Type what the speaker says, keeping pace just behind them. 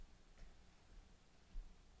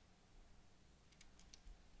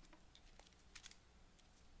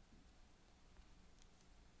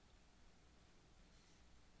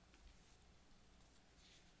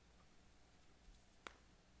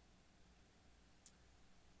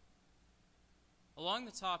Along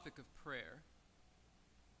the topic of prayer,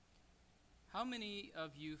 how many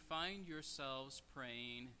of you find yourselves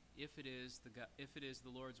praying, if it is the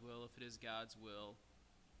Lord's will, if it is God's will,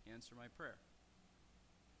 answer my prayer?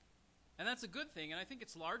 And that's a good thing, and I think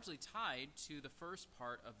it's largely tied to the first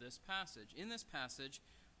part of this passage. In this passage,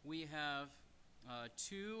 we have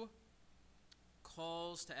two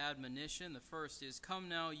calls to admonition. The first is, "Come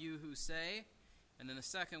now, you who say," and then the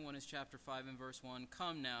second one is chapter 5 and verse 1,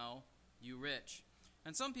 "Come now, you rich."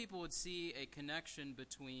 And some people would see a connection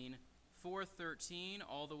between 4:13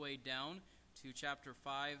 all the way down to chapter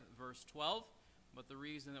 5, verse 12. But the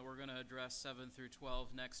reason that we're going to address 7 through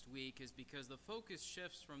 12 next week is because the focus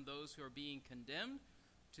shifts from those who are being condemned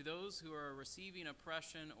to those who are receiving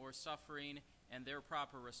oppression or suffering and their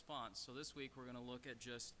proper response. So this week we're going to look at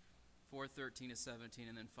just 4:13 to 17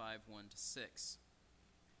 and then 5:1 to 6.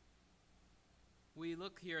 We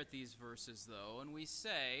look here at these verses, though, and we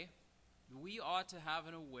say we ought to have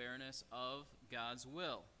an awareness of God's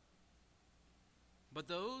will. But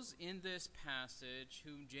those in this passage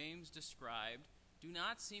whom James described do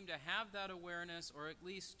not seem to have that awareness, or at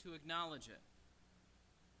least to acknowledge it.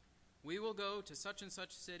 We will go to such and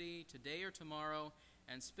such city today or tomorrow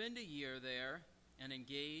and spend a year there and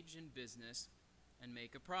engage in business and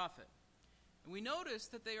make a profit. And we notice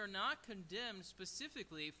that they are not condemned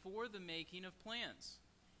specifically for the making of plans.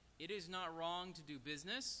 It is not wrong to do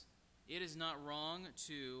business. It is not wrong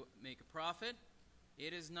to make a profit.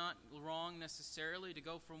 It is not wrong necessarily to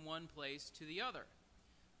go from one place to the other.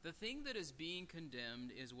 The thing that is being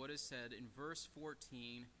condemned is what is said in verse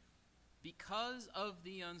 14, "Because of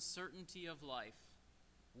the uncertainty of life,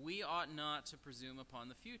 we ought not to presume upon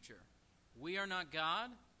the future." We are not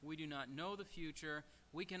God. We do not know the future.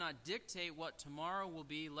 We cannot dictate what tomorrow will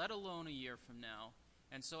be, let alone a year from now.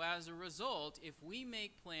 And so as a result, if we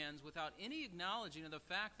make plans without any acknowledging of the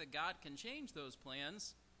fact that God can change those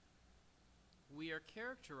plans, we are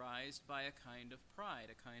characterized by a kind of pride,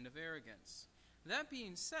 a kind of arrogance. That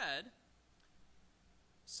being said,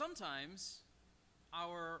 sometimes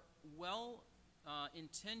our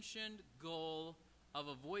well-intentioned goal of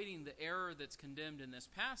avoiding the error that's condemned in this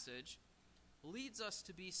passage leads us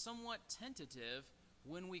to be somewhat tentative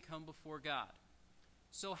when we come before God.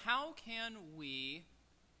 So how can we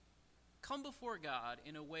come before God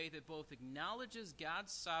in a way that both acknowledges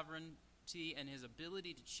God's sovereignty and his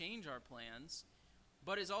ability to change our plans,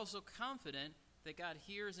 but is also confident that God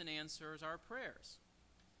hears and answers our prayers?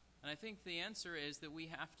 And I think the answer is that we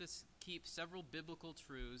have to keep several biblical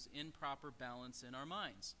truths in proper balance in our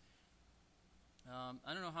minds. I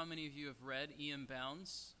don't know how many of you have read E.M.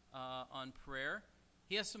 Bounds on prayer.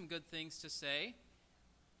 He has some good things to say.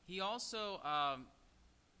 He also,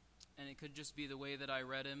 and it could just be the way that I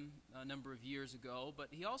read him a number of years ago,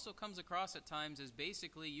 but he also comes across at times as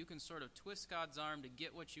basically you can sort of twist God's arm to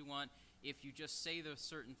get what you want if you just say those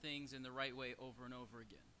certain things in the right way over and over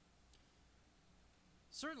again.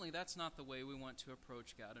 Certainly that's not the way we want to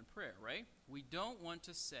approach God in prayer, right? We don't want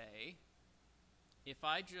to say, if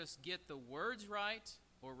I just get the words right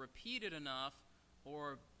or repeat it enough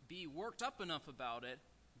or be worked up enough about it,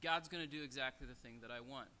 God's going to do exactly the thing that I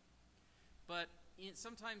want. But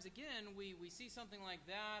sometimes, again, we see something like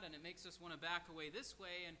that and it makes us want to back away this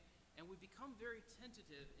way, and we become very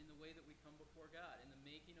tentative in the way that we come before God, in the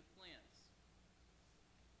making of plans.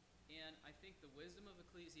 And I think the wisdom of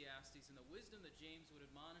Ecclesiastes and the wisdom that James would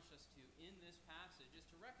admonish us to in this passage is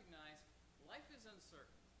to recognize life is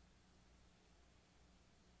uncertain.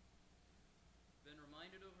 Been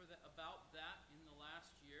reminded about that in the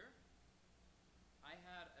last year. I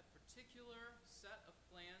had a particular set of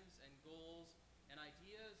plans and goals and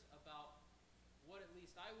ideas about what at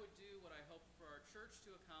least I would do, what I hoped for our church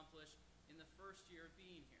to accomplish in the first year of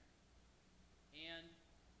being here. And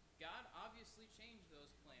God obviously changed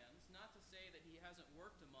those plans, not to say that he hasn't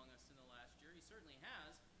worked among us in the last year. He certainly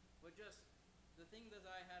has, but just the thing that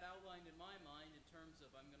I had outlined in my mind in terms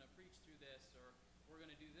of I'm going to preach through this, or we're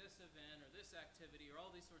going to do this event or this activity or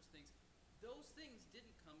all these sorts of things, those things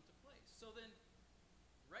didn't come to place. So then,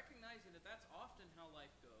 recognizing that that's often how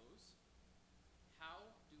life goes,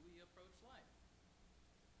 how do we approach life?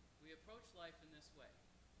 We approach life in this way.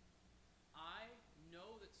 I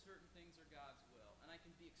know that certain things are God's will, and I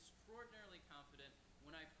can be extraordinarily confident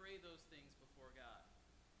when I pray those things before God.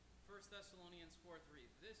 1 Thessalonians 4:3,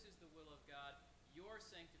 "This is the will of God, your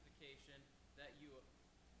sanctification, that you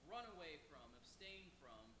run away from, abstain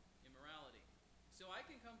from immorality." So I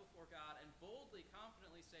can come before God and boldly,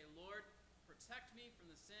 confidently say, "Lord, protect me from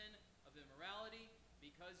the sin of immorality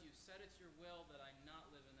because you said it's your will that I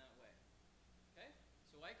not live in that way." Okay?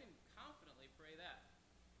 So I can confidently pray that.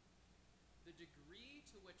 The degree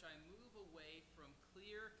to which I move away from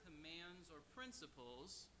clear commands or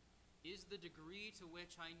principles is the degree to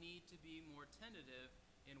which I need to be more tentative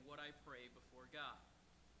in what I pray before God.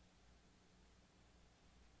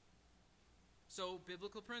 So,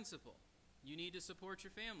 biblical principle. You need to support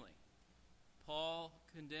your family. Paul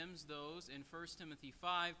condemns those in 1 Timothy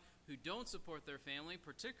 5 who don't support their family,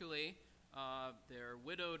 particularly their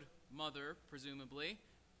widowed mother, presumably.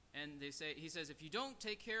 And he says, if you don't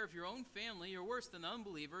take care of your own family, you're worse than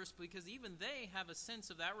unbelievers, because even they have a sense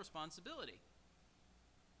of that responsibility.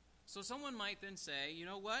 So someone might then say, you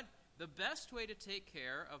know what? The best way to take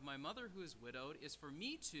care of my mother who is widowed is for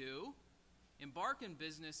me to embark in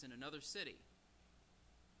business in another city.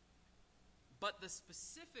 But the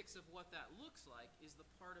specifics of what that looks like is the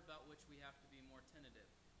part about which we have to be more tentative.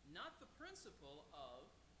 Not the principle of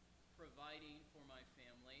providing for my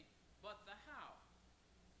family, but the how.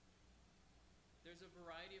 There's a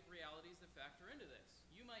variety of realities that factor into this.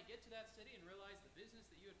 You might get to that city and realize the business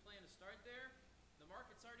that you had planned to start there, the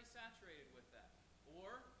market's already saturated with that.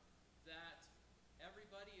 Or that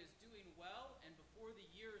everybody is doing well, and before the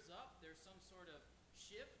year is up, there's some sort of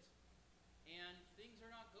shift, and things are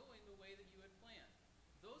not going the way that you had planned.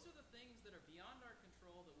 Those are the things that are beyond our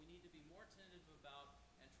control that we need to be more tentative about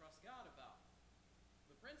and trust God about.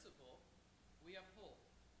 The principle, we uphold.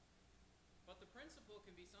 But the principle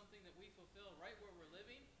can be something that we fulfill right where we're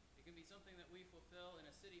living. It can be something that we fulfill in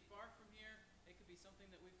a city far from here. It could be something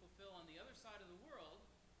that we fulfill on the other side of the world.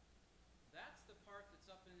 That's the part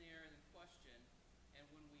that's up in the air and in question. And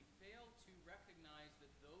when we fail to recognize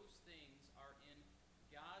that those things are in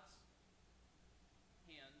God's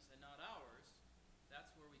hands and not ours,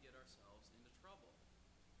 that's where we get ourselves into trouble.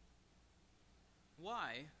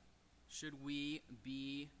 Why should we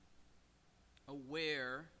be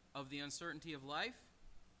aware of the uncertainty of life?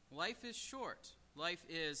 Life is short. Life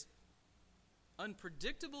is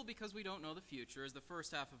unpredictable because we don't know the future, is the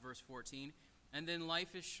first half of verse 14, and then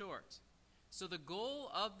life is short. So the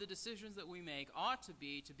goal of the decisions that we make ought to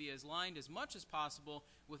be as aligned as much as possible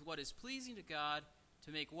with what is pleasing to God,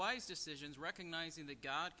 to make wise decisions, recognizing that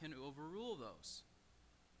God can overrule those.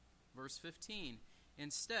 Verse 15,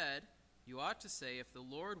 instead, you ought to say, if the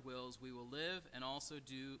Lord wills, we will live and also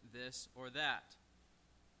do this or that.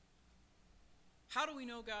 How do we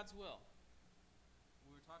know God's will?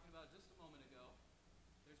 We were talking about it just a moment ago.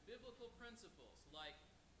 There's biblical principles, like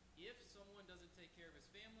if someone doesn't take care of his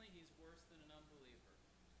family, he's worse than an unbeliever.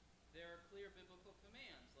 There are clear biblical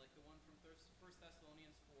commands, like the one from 1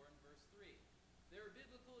 Thessalonians 4 and verse 3. There are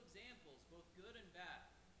biblical examples, both good and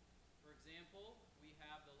bad. For example, we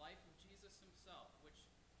have the life of Jesus himself, which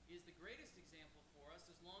is the greatest example for us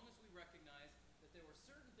as long as we recognize that there were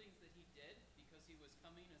certain things that he did because he was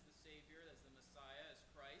coming as the Savior, as the Messiah, as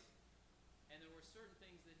Christ, and there were certain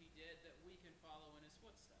things that he did that we can follow in his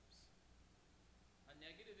footsteps. A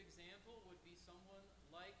negative example would be someone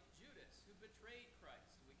like Judas, who betrayed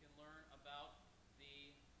Christ. We can learn about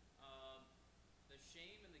the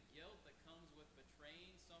shame and the guilt that comes with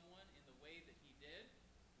betraying someone in the way that he did.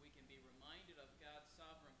 We can be reminded of God's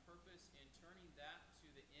sovereign purpose in turning that to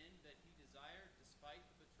the end that he desired, despite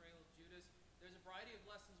the betrayal of Judas. There's a variety of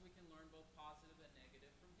lessons we can learn, both positive and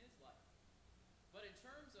negative, from his life. But in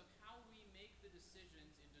terms of how we make the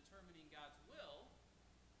decisions in determining God's will,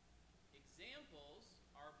 examples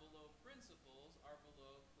are below principles, are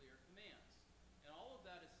below clear commands. And all of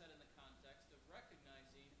that is set in the context of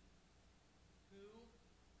recognizing who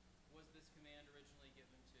was this command originally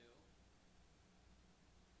given to,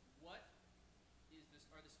 what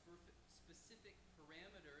are the specific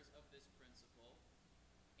parameters of this principle,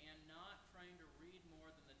 and not trying to read more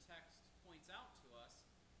than the text points out to us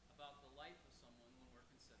about the life of someone when we're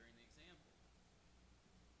considering the example.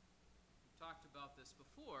 We've talked about this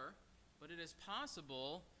before, but it is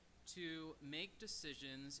possible to make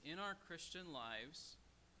decisions in our Christian lives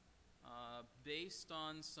based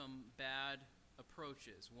on some bad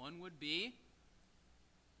approaches. One would be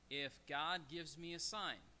if God gives me a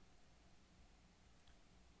sign.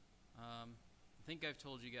 I think I've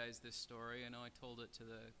told you guys this story. I know I told it to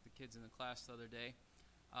the kids in the class the other day.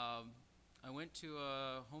 I went to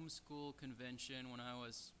a homeschool convention when I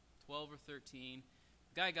was 12 or 13.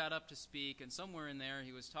 The guy got up to speak, and somewhere in there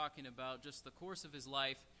he was talking about just the course of his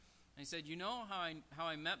life. And he said, you know how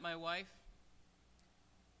I met my wife?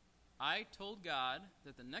 I told God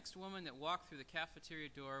that the next woman that walked through the cafeteria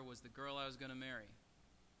door was the girl I was going to marry.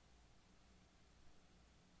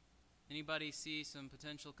 Anybody see some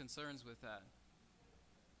potential concerns with that?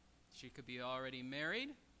 She could be already married.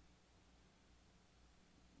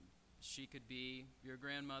 She could be your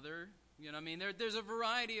grandmother You know, I mean, there's a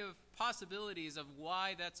variety of possibilities of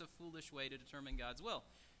why that's a foolish way to determine God's will.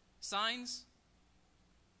 Signs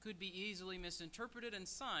could be easily misinterpreted, and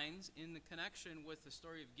signs in the connection with the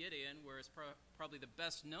story of Gideon, where it's probably the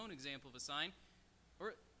best known example of a sign,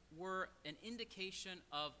 were an indication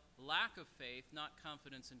of lack of faith, not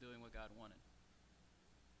confidence in doing what God wanted.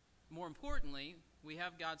 More importantly, we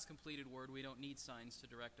have God's completed word. We don't need signs to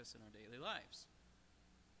direct us in our daily lives.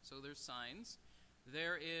 So there's signs.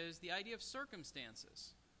 There is the idea of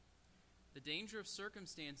circumstances. The danger of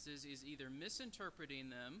circumstances is either misinterpreting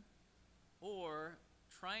them or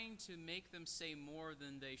trying to make them say more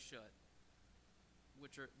than they should.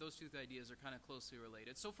 Those two ideas are kind of closely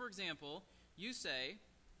related. So for example, you say,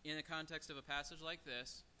 in the context of a passage like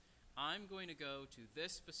this, I'm going to go to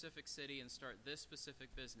this specific city and start this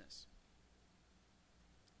specific business.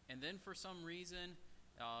 And then for some reason,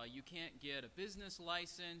 you can't get a business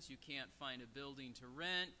license, you can't find a building to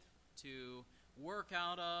rent, to work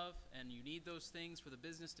out of, and you need those things for the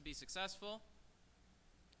business to be successful.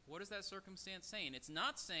 What is that circumstance saying? It's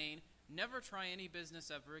not saying, never try any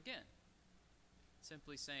business ever again. It's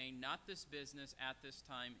simply saying, not this business at this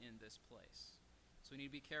time in this place. So we need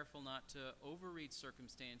to be careful not to overread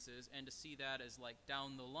circumstances and to see that as like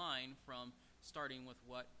down the line from starting with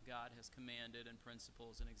what God has commanded and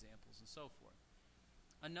principles and examples and so forth.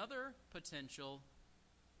 Another potential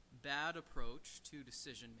bad approach to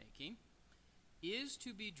decision making is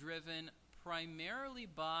to be driven primarily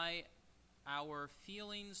by our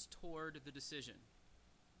feelings toward the decision.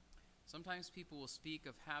 Sometimes people will speak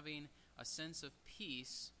of having a sense of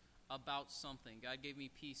peace about something. God gave me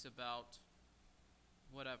peace about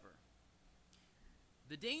whatever.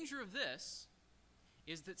 The danger of this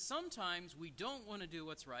is that sometimes we don't want to do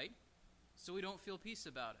what's right, so we don't feel peace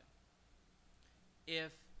about it.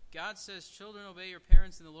 If God says, children, obey your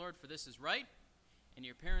parents in the Lord, for this is right, and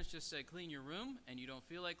your parents just said, clean your room, and you don't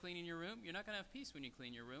feel like cleaning your room, you're not going to have peace when you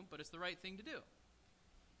clean your room, but it's the right thing to do.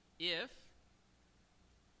 If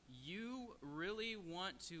you really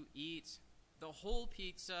want to eat the whole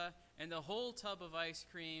pizza and the whole tub of ice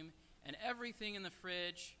cream and everything in the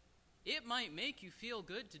fridge, it might make you feel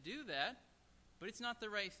good to do that, but it's not the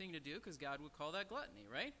right thing to do because God would call that gluttony,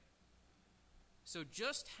 right? So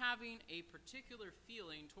just having a particular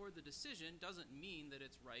feeling toward the decision doesn't mean that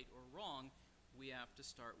it's right or wrong. We have to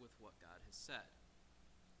start with what God has said.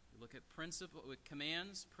 We look at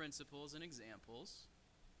commands, principles, and examples.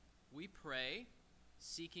 We pray,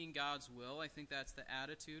 seeking God's will. I think that's the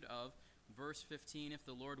attitude of verse 15. If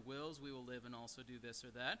the Lord wills, we will live and also do this or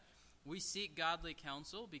that. We seek godly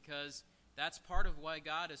counsel because that's part of why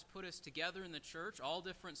God has put us together in the church, all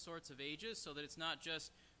different sorts of ages, so that it's not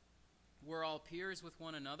just we're all peers with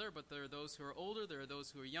one another, but there are those who are older, there are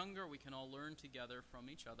those who are younger. We can all learn together from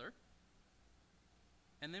each other.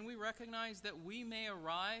 And then we recognize that we may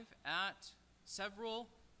arrive at several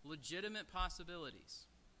legitimate possibilities.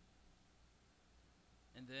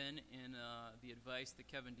 And then in the advice that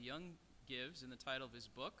Kevin DeYoung gives in the title of his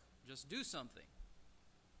book, just do something.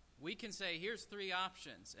 We can say, here's 3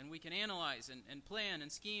 options, and we can analyze and plan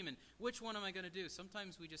and scheme, and which one am I going to do?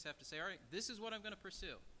 Sometimes we just have to say, all right, this is what I'm going to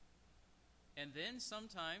pursue. And then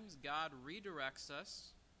sometimes God redirects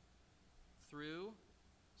us through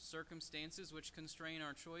circumstances which constrain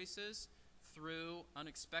our choices, through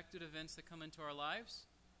unexpected events that come into our lives.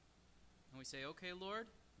 And we say, okay, Lord,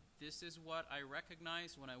 this is what I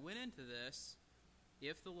recognized when I went into this.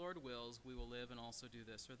 If the Lord wills, we will live and also do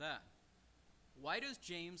this or that. Why does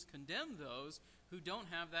James condemn those who don't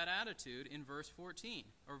have that attitude in verse 14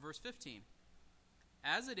 or verse 15?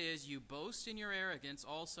 As it is, you boast in your arrogance,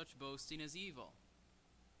 all such boasting is evil.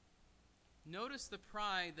 Notice the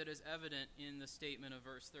pride that is evident in the statement of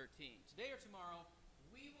verse 13. Today or tomorrow,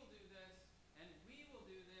 we will do this, and we will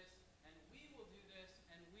do this, and we will do this,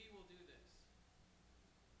 and we will do this.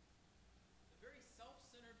 A very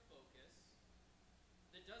self-centered focus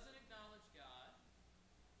that doesn't acknowledge God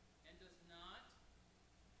and does not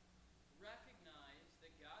recognize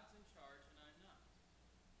that God's in charge and I'm not.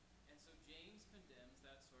 And so James condemns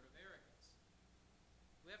that sort of arrogance.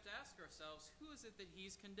 We have to ask ourselves, who is it that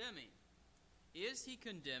he's condemning? Is he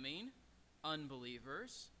condemning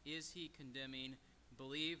unbelievers? Is he condemning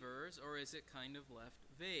believers? Or is it kind of left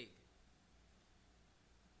vague?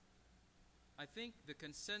 I think the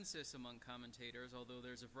consensus among commentators, although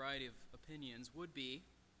there's a variety of opinions, would be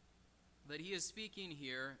that he is speaking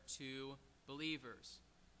here to believers.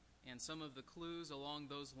 And some of the clues along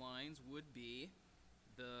those lines would be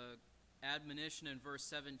the admonition in verse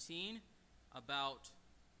 17 about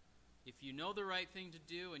if you know the right thing to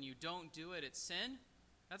do and you don't do it, it's sin.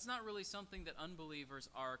 That's not really something that unbelievers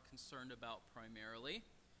are concerned about primarily.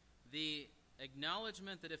 The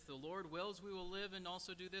acknowledgement that if the Lord wills, we will live and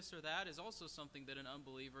also do this or that is also something that an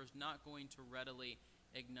unbeliever is not going to readily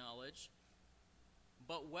acknowledge.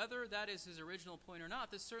 But whether that is his original point or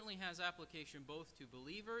not, this certainly has application both to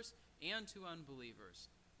believers and to unbelievers.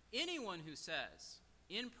 Anyone who says,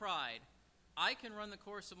 in pride, I can run the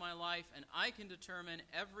course of my life and I can determine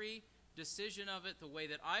every decision of it the way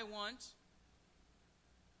that I want,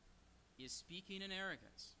 is speaking in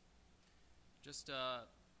arrogance. Just a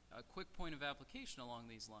quick point of application along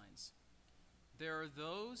these lines. There are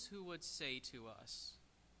those who would say to us,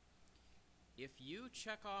 if you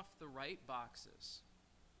check off the right boxes,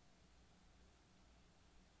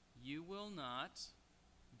 you will not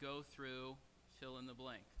go through fill in the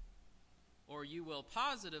blank. Or you will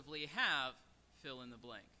positively have fill in the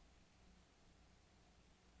blank.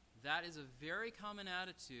 That is a very common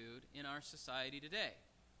attitude in our society today.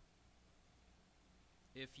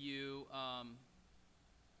 If you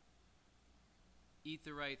eat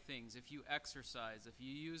the right things, if you exercise, if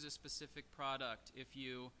you use a specific product, if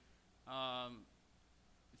you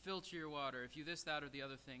filter your water, if you this, that, or the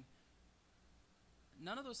other thing,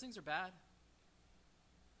 none of those things are bad.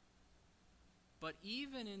 But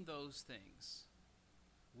even in those things,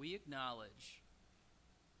 we acknowledge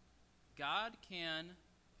God can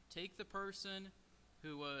take the person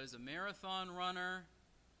who was a marathon runner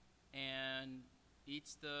and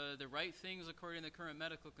eats the right things according to the current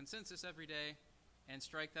medical consensus every day and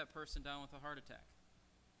strike that person down with a heart attack.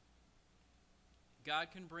 God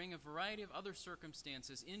can bring a variety of other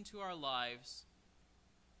circumstances into our lives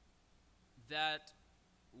that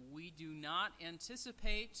we do not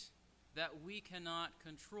anticipate, that we cannot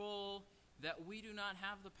control, that we do not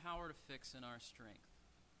have the power to fix in our strength.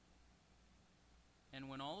 And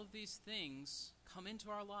when all of these things come into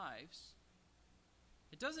our lives,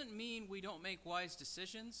 it doesn't mean we don't make wise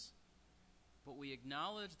decisions, but we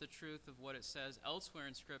acknowledge the truth of what it says elsewhere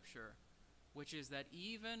in Scripture, which is that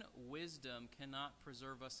even wisdom cannot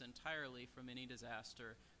preserve us entirely from any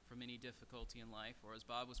disaster, from any difficulty in life, or as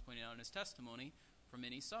Bob was pointing out in his testimony, from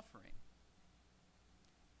any suffering.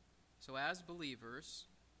 So as believers,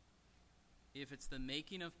 if it's the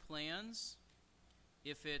making of plans,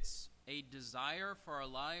 if it's a desire for our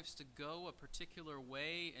lives to go a particular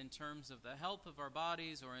way in terms of the health of our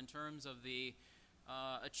bodies or in terms of the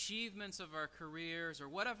achievements of our careers or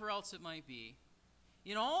whatever else it might be,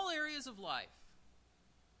 in all areas of life,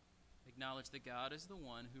 acknowledge that God is the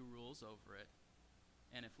one who rules over it.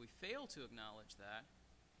 And if we fail to acknowledge that,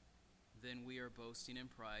 then we are boasting in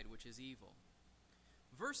pride, which is evil.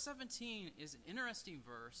 Verse 17 is an interesting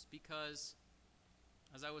verse because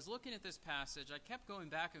as I was looking at this passage, I kept going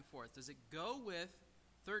back and forth. Does it go with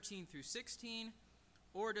 13 through 16,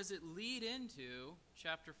 or does it lead into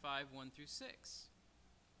chapter 5, 1 through 6?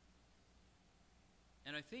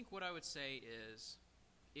 And I think what I would say is,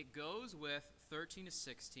 it goes with 13 to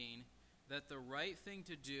 16, that the right thing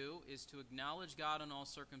to do is to acknowledge God in all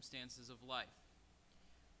circumstances of life.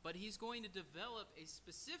 But he's going to develop a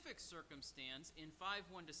specific circumstance in 5,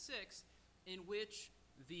 1 to 6, in which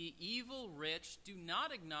the evil rich do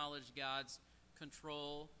not acknowledge God's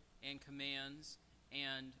control and commands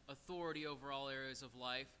and authority over all areas of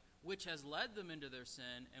life, which has led them into their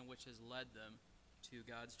sin and which has led them to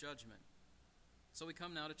God's judgment. So we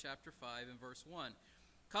come now to chapter 5 and verse 1.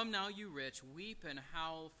 Come now, you rich, weep and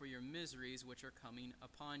howl for your miseries which are coming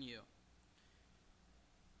upon you.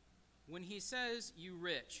 When he says, you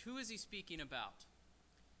rich, who is he speaking about?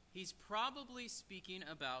 He's probably speaking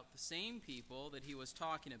about the same people that he was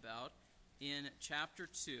talking about in chapter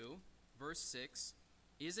 2, verse 6.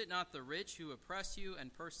 Is it not the rich who oppress you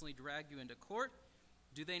and personally drag you into court?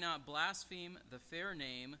 Do they not blaspheme the fair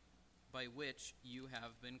name by which you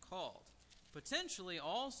have been called? Potentially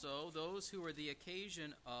also those who are the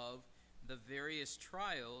occasion of the various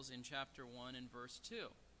trials in chapter 1 and verse 2.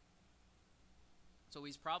 So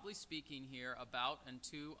he's probably speaking here about and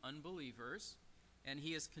to unbelievers, and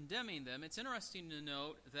he is condemning them. It's interesting to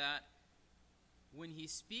note that when he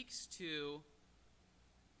speaks to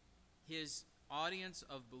his audience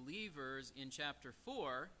of believers in chapter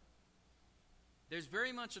 4, there's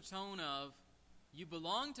very much a tone of, you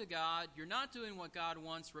belong to God, you're not doing what God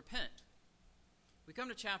wants, repent. We come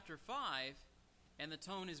to chapter 5, and the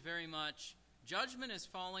tone is very much, judgment is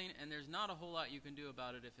falling, and there's not a whole lot you can do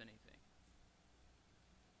about it, if anything.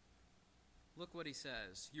 Look what he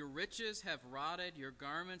says. Your riches have rotted, your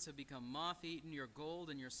garments have become moth-eaten, your gold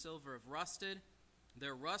and your silver have rusted.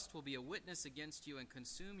 Their rust will be a witness against you and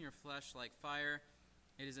consume your flesh like fire.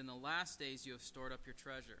 It is in the last days you have stored up your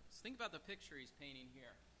treasure. So think about the picture he's painting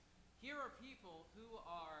here. Here are people who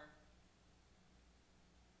are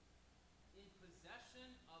in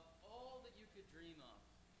possession of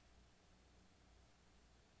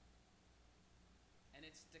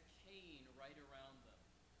it's decaying right around them.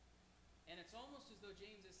 And it's almost as though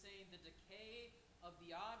James is saying the decay of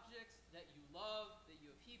the objects that you love, that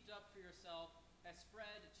you have heaped up for yourself, has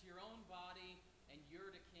spread to your own body, and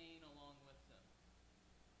you're decaying along with them.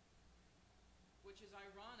 Which is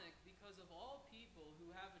ironic, because of all people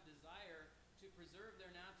who have a desire to preserve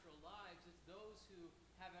their natural lives, it's those who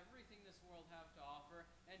have everything this world have to offer,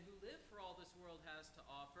 and who live for all this world has to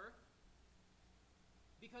offer.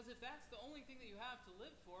 Because if that's the only thing that you have to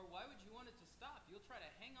live for, why would you want it to stop? You'll try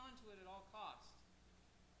to hang on to it at all costs.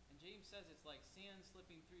 And James says it's like sand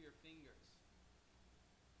slipping through your fingers.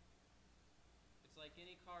 It's like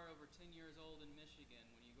any car over 10 years old in Michigan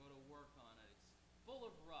when you go to work on it. It's full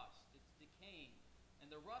of rust. It's decaying.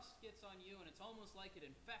 And the rust gets on you, and it's almost like it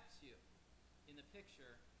infects you in the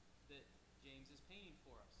picture that James is painting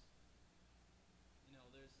for us. You know,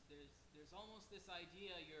 there's almost this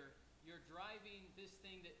idea you're driving this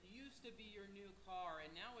thing that used to be your new car,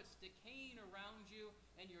 and now it's decaying around you,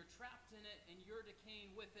 and you're trapped in it, and you're decaying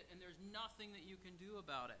with it, and there's nothing that you can do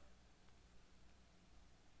about it.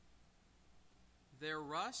 Their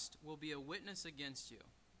rust will be a witness against you.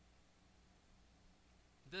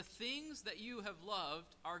 The things that you have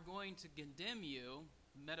loved are going to condemn you,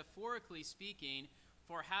 metaphorically speaking,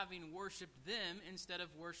 for having worshipped them instead of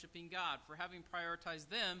worshiping God, for having prioritized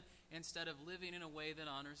them instead of living in a way that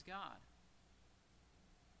honors God.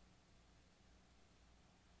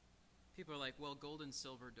 People are like, well, gold and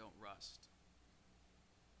silver don't rust.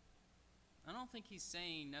 I don't think he's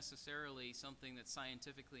saying necessarily something that's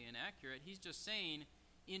scientifically inaccurate. He's just saying,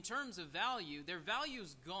 in terms of value, their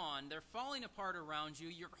value's gone. They're falling apart around you.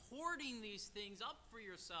 You're hoarding these things up for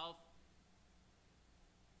yourself.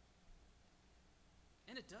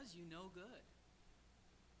 And it does you no good.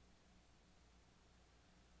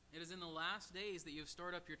 It is in the last days that you have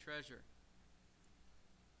stored up your treasure.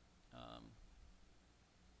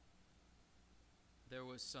 There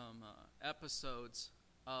was some episodes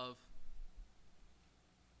of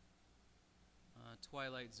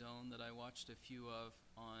Twilight Zone that I watched a few of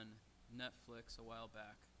on Netflix a while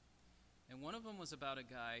back. And one of them was about a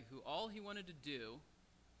guy who all he wanted to do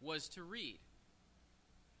was to read.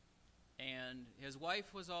 And his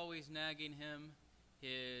wife was always nagging him.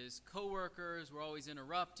 His coworkers were always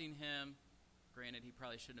interrupting him. Granted, he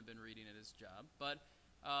probably shouldn't have been reading at his job. But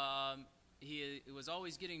he was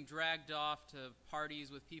always getting dragged off to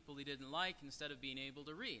parties with people he didn't like instead of being able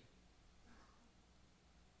to read.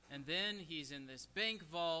 And then he's in this bank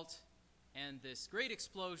vault, and this great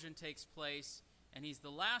explosion takes place, and he's the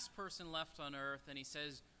last person left on earth, and he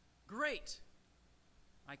says, "Great!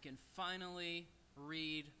 I can finally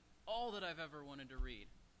read all that I've ever wanted to read."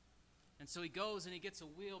 And so he goes and he gets a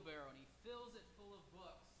wheelbarrow and he fills it full of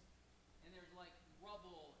books. And there's like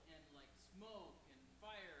rubble and like smoke and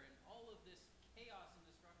fire and all of this chaos and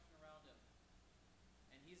destruction around him.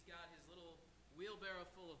 And he's got his little wheelbarrow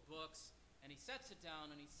full of books, and he sets it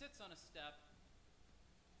down and he sits on a step.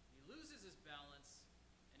 He loses his balance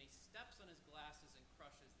and he steps on his glasses and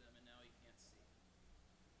crushes them, and now he can't see.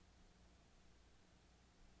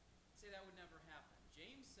 Say that would never happen.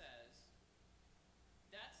 James says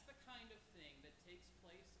that's the kind of thing that takes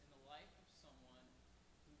place in the life of someone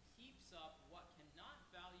who keeps up what cannot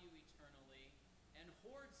value eternally and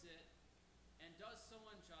hoards it and does so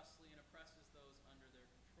unjustly and oppresses those under their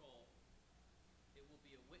control. It will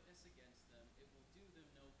be a witness against them. It will do them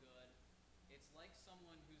no good. It's like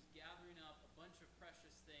someone who's gathering up a bunch of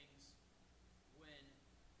precious things when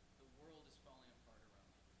the world is falling apart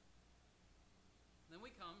around them. Then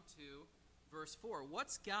we come to Verse 4,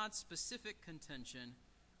 what's God's specific contention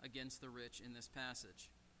against the rich in this passage?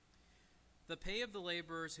 The pay of the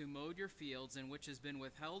laborers who mowed your fields and which has been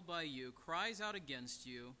withheld by you cries out against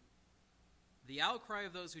you. The outcry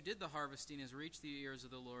of those who did the harvesting has reached the ears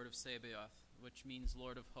of the Lord of Sabaoth, which means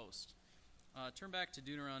Lord of hosts. Turn back to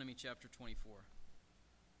Deuteronomy chapter 24.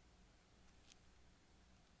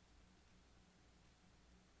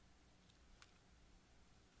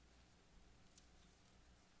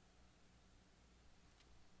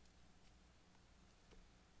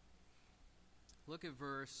 Look at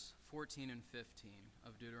verse 14 and 15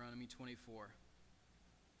 of Deuteronomy 24.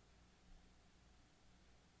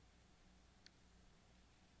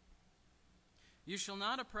 You shall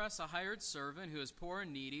not oppress a hired servant who is poor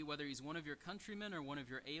and needy, whether he's one of your countrymen or one of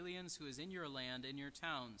your aliens who is in your land, in your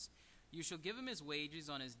towns. You shall give him his wages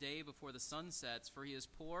on his day before the sun sets, for he is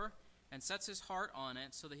poor and sets his heart on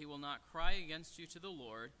it, so that he will not cry against you to the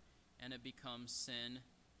Lord, and it becomes sin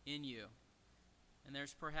in you. And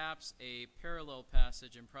there's perhaps a parallel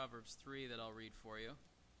passage in Proverbs 3 that I'll read for you.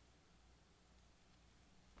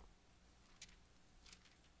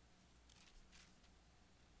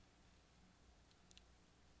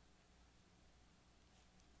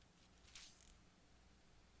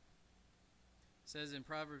 says in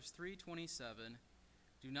Proverbs 3:27,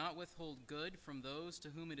 "Do not withhold good from those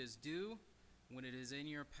to whom it is due when it is in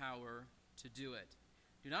your power to do it.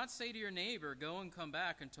 Do not say to your neighbor, 'Go and come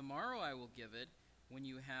back, and tomorrow I will give it,' when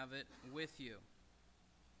you have it with you."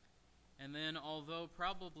 And then, although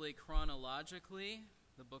probably chronologically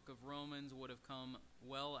the book of Romans would have come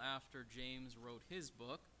well after James wrote his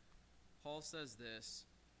book, Paul says this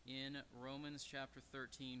in Romans chapter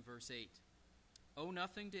 13, verse 8. "Owe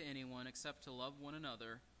nothing to anyone except to love one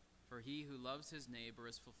another, for he who loves his neighbor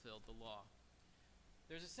has fulfilled the law."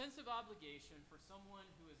 There's a sense of obligation for someone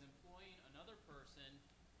who is employing another person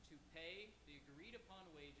to pay the agreed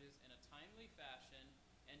upon wages in a timely fashion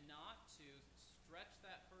and not to stretch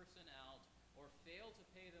that person out or fail to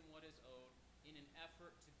pay them what is owed in an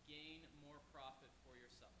effort to gain more profit for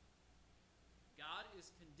yourself. God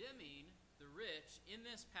is condemning the rich in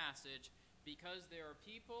this passage because there are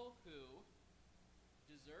people who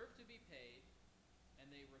deserve to be paid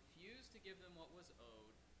and they refuse to give them what was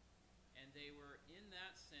owed, and they were in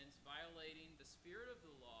that sense violating the spirit of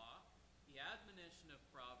the law, the admonition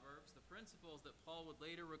of Proverbs, the principles that Paul would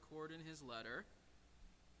later record in his letter,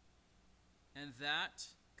 and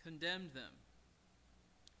that condemned them.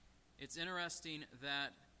 It's interesting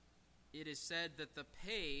that it is said that the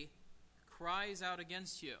pay cries out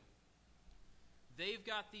against you. They've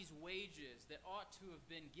got these wages that ought to have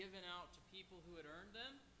been given out to people who had earned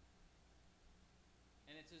them,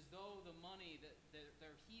 and it's as though the money that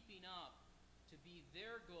they're heaping up to be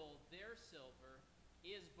their gold, their silver,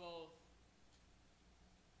 is both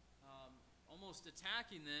almost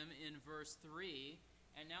attacking them in verse 3,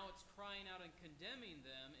 and now it's crying out and condemning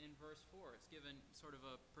them in verse 4. It's given sort of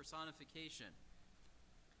a personification.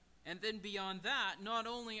 And then beyond that, not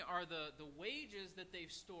only are the wages that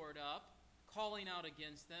they've stored up calling out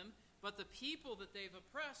against them, but the people that they've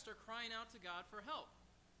oppressed are crying out to God for help.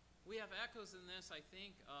 We have echoes in this, I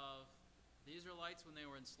think, of the Israelites when they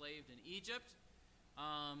were enslaved in Egypt.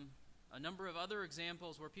 A number of other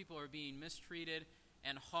examples where people are being mistreated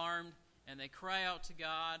and harmed, and they cry out to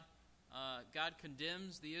God. God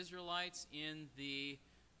condemns the Israelites in the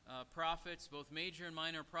prophets, both major and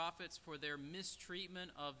minor prophets, for their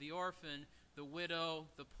mistreatment of the orphan, the widow,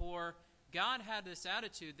 the poor. God had this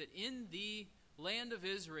attitude that in the land of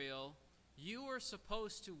Israel, you were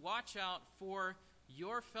supposed to watch out for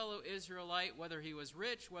your fellow Israelite, whether he was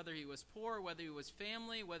rich, whether he was poor, whether he was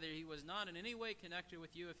family, whether he was not in any way connected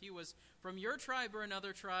with you, if he was from your tribe or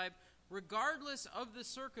another tribe, regardless of the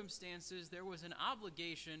circumstances, there was an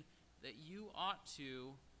obligation that you ought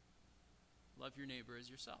to love your neighbor as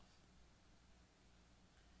yourself.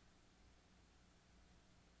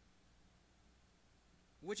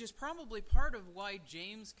 Which is probably part of why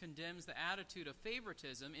James condemns the attitude of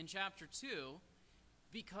favoritism in chapter 2,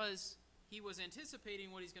 because he was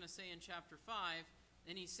anticipating what he's going to say in chapter 5,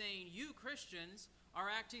 and he's saying, you Christians are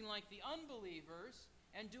acting like the unbelievers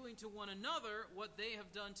and doing to one another what they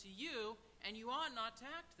have done to you, and you ought not to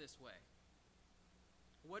act this way.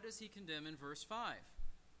 What does he condemn in verse 5?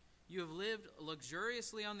 You have lived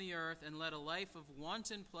luxuriously on the earth and led a life of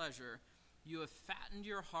wanton pleasure. You have fattened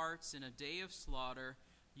your hearts in a day of slaughter.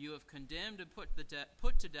 You have condemned and put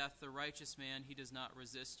to death the righteous man. He does not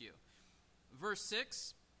resist you. Verse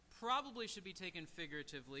 6 probably should be taken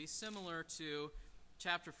figuratively, similar to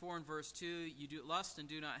chapter 4 and verse 2. You do lust and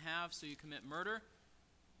do not have, so you commit murder.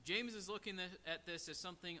 James is looking at this as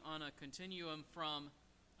something on a continuum from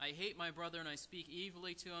I hate my brother and I speak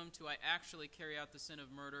evilly to him to I actually carry out the sin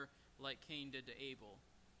of murder like Cain did to Abel.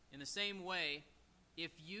 In the same way,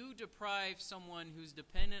 if you deprive someone who's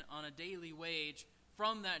dependent on a daily wage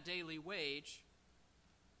from that daily wage,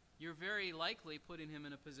 you're very likely putting him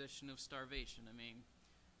in a position of starvation. I mean,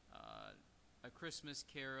 a Christmas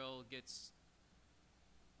carol gets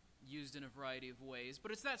used in a variety of ways,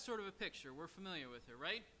 but it's that sort of a picture. We're familiar with it,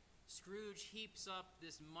 right? Scrooge heaps up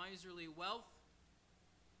this miserly wealth,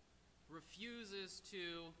 refuses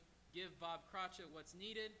to give Bob Cratchit what's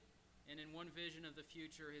needed, and in one vision of the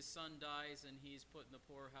future, his son dies and he's put in the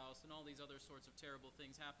poorhouse, and all these other sorts of terrible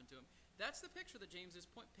things happen to him. That's the picture that James is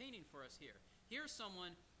painting for us here. Here's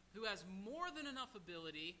someone who has more than enough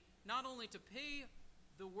ability not only to pay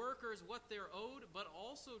the workers what they're owed, but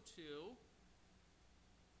also to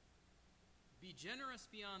be generous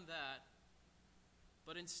beyond that.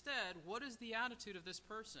 But instead, what is the attitude of this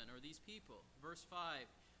person or these people? Verse 5,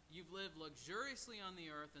 you've lived luxuriously on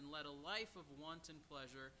the earth and led a life of wanton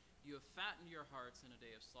pleasure. You have fattened your hearts in a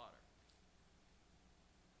day of slaughter.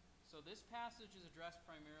 So this passage is addressed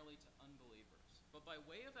primarily to unbelievers. But by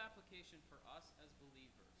way of application for us as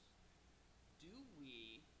believers, do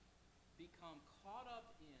we become caught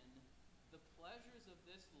up in the pleasures of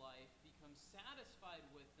this life become satisfied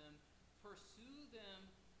with them, pursue them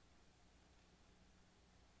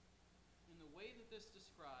in the way that this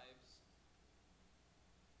describes,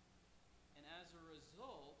 and as a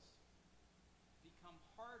result, become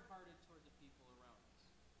hard-hearted toward the people around us.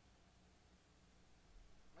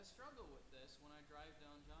 I struggle with this when I drive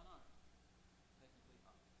down John R. Technically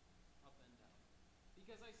up and down.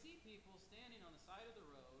 Because I see people standing on the side of the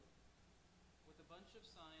road with a bunch of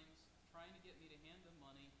signs trying to get me to hand them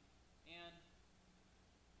money, and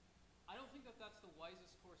I don't think that that's the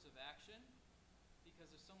wisest course of action,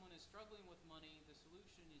 because if someone is struggling with money, the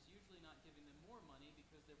solution is usually not giving them more money,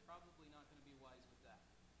 because they're probably not going to be wise with that.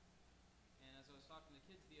 And as I was talking to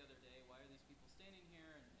kids the other day, why are these people standing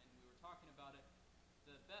here, and we were talking about it,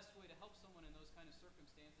 the best way to help someone in those kind of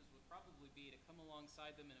circumstances would probably be to come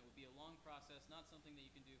alongside them, and it would be a long process, not something that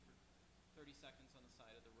you can do for 30 seconds on the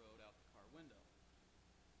side of the road out the car window.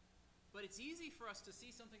 But it's easy for us to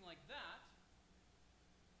see something like that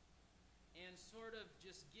and sort of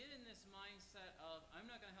just get in this mindset of, I'm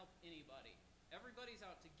not going to help anybody. Everybody's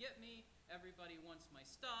out to get me. Everybody wants my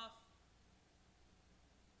stuff.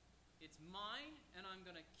 It's mine, and I'm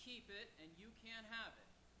going to keep it, and you can't have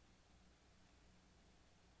it.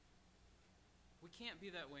 We can't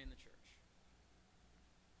be that way in the church.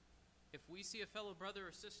 If we see a fellow brother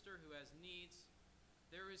or sister who has needs,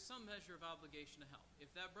 there is some measure of obligation to help.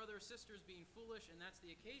 If that brother or sister is being foolish and that's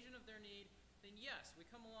the occasion of their need, then yes, we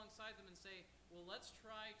come alongside them and say, well, let's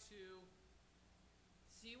try to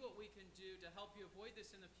see what we can do to help you avoid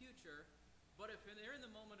this in the future. But if they're in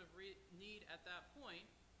the moment of need at that point,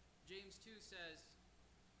 James 2 says,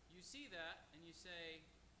 you see that and you say,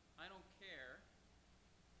 I don't care.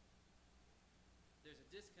 There's a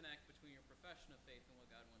disconnect between your profession of faith and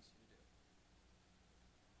what God wants you to do.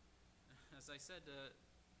 As I said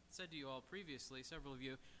to you all previously, several of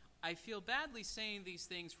you, I feel badly saying these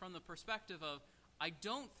things from the perspective of, I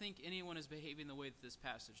don't think anyone is behaving the way that this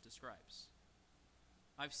passage describes.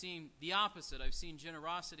 I've seen the opposite. I've seen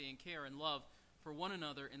generosity and care and love for one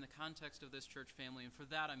another in the context of this church family, and for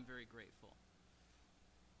that I'm very grateful.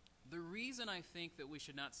 The reason I think that we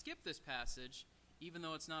should not skip this passage, even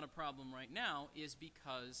though it's not a problem right now, is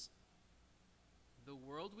because the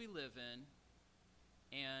world we live in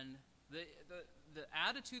and the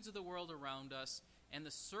attitudes of the world around us and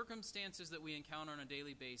the circumstances that we encounter on a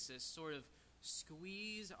daily basis sort of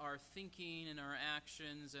squeeze our thinking and our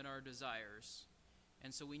actions and our desires.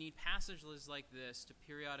 And so we need passages like this to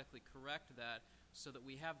periodically correct that so that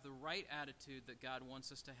we have the right attitude that God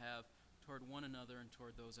wants us to have toward one another and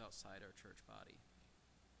toward those outside our church body.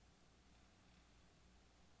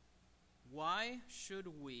 Why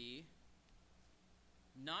should we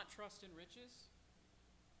not trust in riches?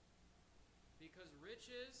 Because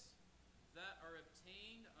riches that are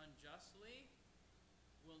obtained unjustly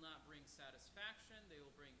will not bring satisfaction, they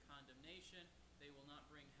will bring condemnation, they will not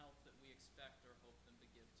bring help that we expect or hope them to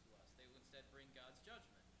give to us. They will instead bring God's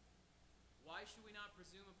judgment. Why should we not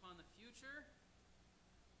presume upon the future?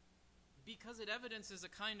 Because it evidences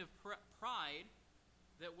a kind of pride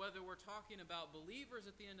that whether we're talking about believers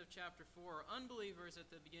at the end of chapter 4 or unbelievers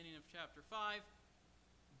at the beginning of chapter 5,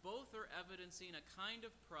 both are evidencing a kind of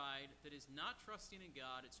pride that is not trusting in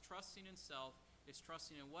God, it's trusting in self, it's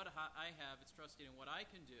trusting in what I have, it's trusting in what I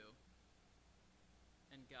can do.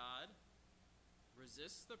 And God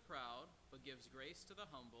resists the proud, but gives grace to the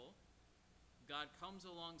humble. God comes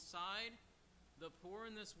alongside the poor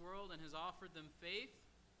in this world and has offered them faith.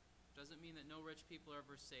 Doesn't mean that no rich people are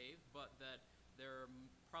ever saved, but that there are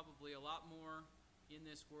probably a lot more in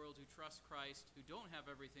this world who trust Christ, who don't have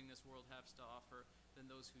everything this world has to offer, than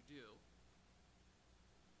those who do.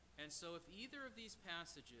 And so if either of these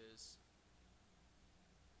passages,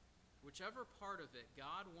 whichever part of it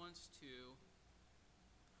God wants to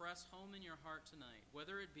press home in your heart tonight,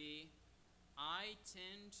 whether it be, I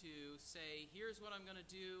tend to say, here's what I'm going to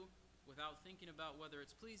do without thinking about whether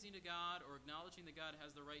it's pleasing to God or acknowledging that God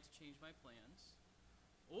has the right to change my plans,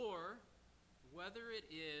 or whether it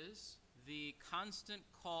is the constant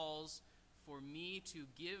calls for me to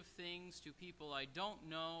give things to people I don't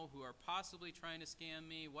know who are possibly trying to scam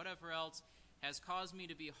me, whatever else has caused me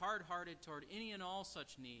to be hard-hearted toward any and all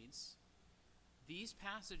such needs, these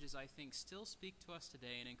passages, I think, still speak to us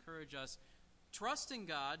today and encourage us, trust in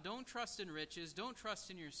God, don't trust in riches, don't trust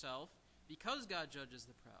in yourself, because God judges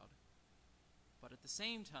the proud. But at the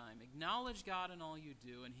same time, acknowledge God in all you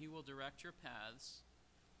do, and He will direct your paths.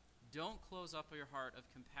 Don't close up your heart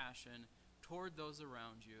of compassion toward those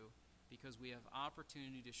around you, because we have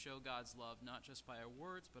opportunity to show God's love not just by our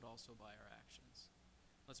words, but also by our actions.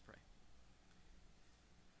 Let's pray.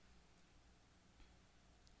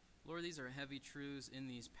 Lord, these are heavy truths in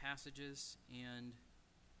these passages, and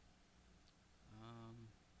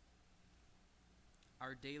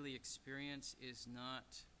our daily experience is not,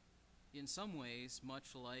 in some ways,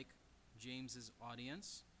 much like James's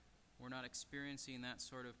audience. We're not experiencing that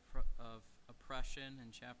sort of oppression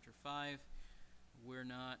in chapter 5. We're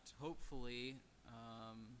not, hopefully,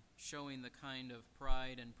 showing the kind of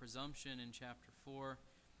pride and presumption in chapter 4.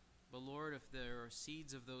 But Lord, if there are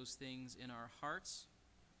seeds of those things in our hearts,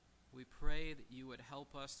 we pray that you would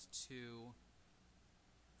help us to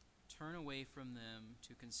turn away from them,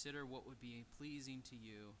 to consider what would be pleasing to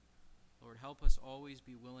you. Lord, help us always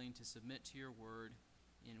be willing to submit to your word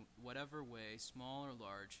in whatever way, small or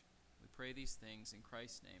large. We pray these things in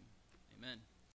Christ's name. Amen.